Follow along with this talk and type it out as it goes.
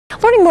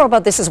Learning more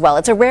about this as well.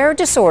 It's a rare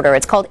disorder.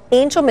 It's called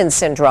Angelman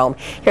Syndrome.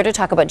 Here to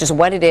talk about just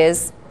what it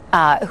is,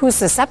 who's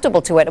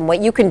susceptible to it, and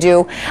what you can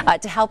do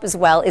to help as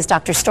well is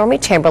Dr. Stormy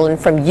Chamberlain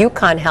from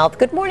UConn Health.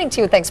 Good morning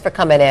to you. Thanks for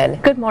coming in.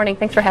 Good morning.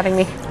 Thanks for having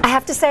me. I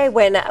have to say,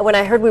 when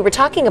I heard we were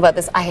talking about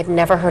this, I had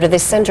never heard of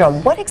this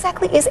syndrome. What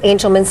exactly is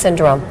Angelman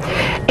Syndrome?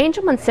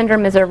 Angelman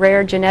Syndrome is a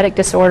rare genetic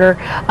disorder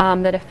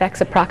that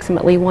affects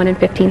approximately 1 in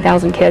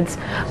 15,000 kids.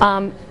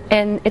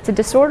 And it's a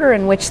disorder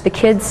in which the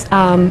kids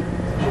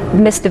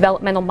miss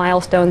developmental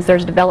milestones.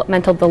 There's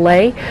developmental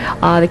delay.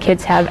 The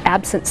kids have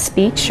absent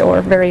speech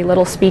or very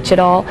little speech at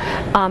all.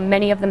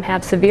 Many of them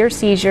have severe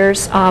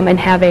seizures and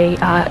have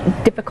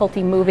a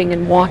difficulty moving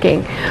and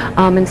walking.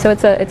 And so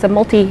it's a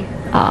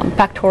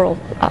multi-factorial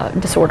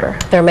disorder.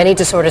 There are many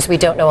disorders we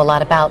don't know a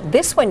lot about.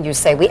 This one, you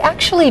say, we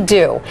actually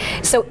do.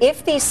 So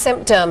if these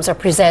symptoms are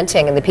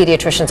presenting in the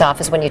pediatrician's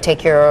office when you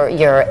take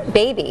your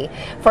baby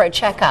for a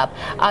checkup,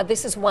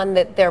 this is one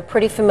that they're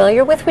pretty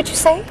familiar with, would you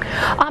say?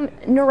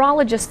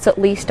 Neurologists at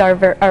least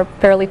are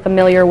fairly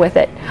familiar with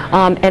it,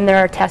 and there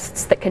are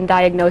tests that can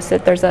diagnose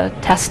it. There's a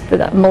test,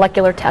 a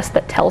molecular test,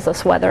 that tells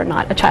us whether or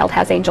not a child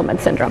has Angelman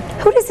syndrome.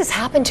 Who does this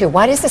happen to?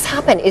 Why does this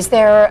happen? Is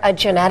there a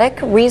genetic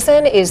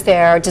reason? Does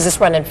this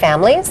run in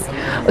families?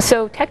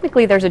 So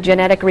technically there's a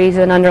genetic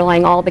reason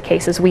underlying all the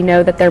cases. We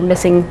know that they're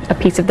missing a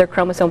piece of their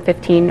chromosome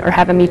 15 or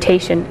have a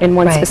mutation in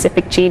one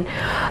specific gene,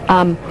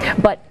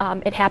 but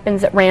it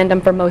happens at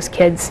random for most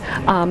kids,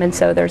 and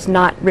so there's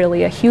not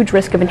really a huge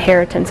risk of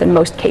inheritance in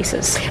most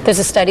cases. There's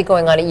a study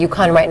going on at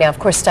UConn right now, of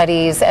course,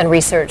 studies and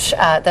research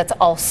that's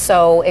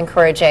also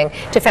encouraging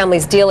to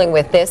families dealing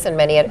with this and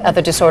many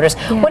other disorders.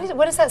 Yeah.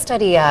 What is that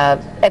study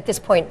at this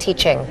point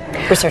teaching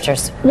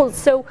researchers? Well,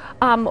 so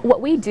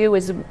what we do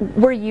is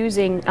we're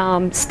using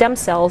stem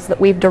cells that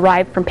we've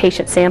derived from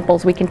patient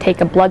samples. We can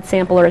take a blood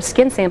sample or a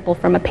skin sample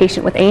from a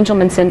patient with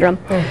Angelman syndrome,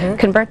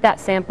 convert that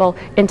sample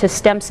into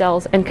stem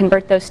cells, and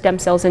convert those stem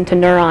cells into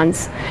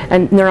neurons.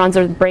 And neurons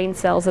are the brain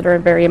cells that are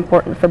very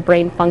important for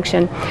brain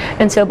function.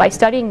 And so by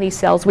studying these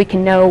cells, we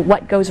can know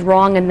what goes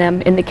wrong in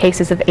them in the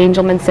cases of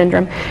Angelman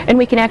syndrome, and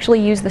we can actually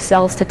use the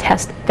cells to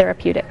test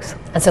therapeutics.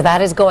 And so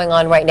that is going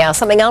on right now.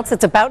 Something else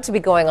that's about to be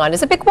going on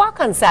is a big walk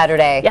on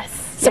Saturday.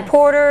 Yes.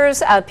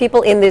 Supporters,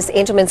 people in this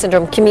Angelman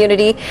syndrome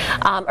community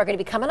are going to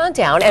be coming on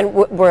down, and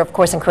we're of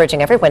course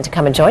encouraging everyone to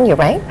come and join you,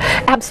 right?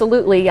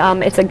 Absolutely.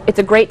 It's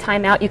a great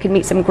time out. You can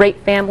meet some great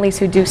families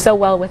who do so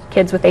well with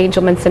kids with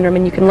Angelman syndrome,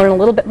 and you can learn a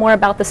little bit more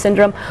about the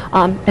syndrome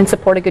and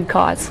support a good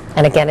cause.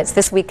 And again, it's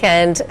this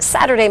weekend,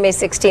 Saturday, May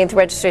 16th.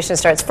 Registration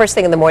starts first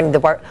thing in the morning.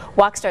 The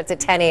walk starts at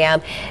 10 a.m.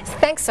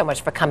 Thanks so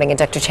much for coming in,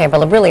 Dr.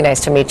 Chamberlain. Really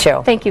nice to meet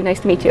you. Thank you. Nice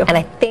to meet you. And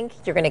I think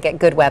you're going to get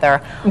good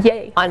weather.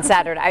 Yay. On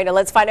Saturday. I know.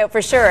 Let's find out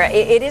for sure.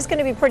 It is going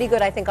to be pretty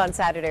good, I think, on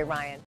Saturday, Ryan.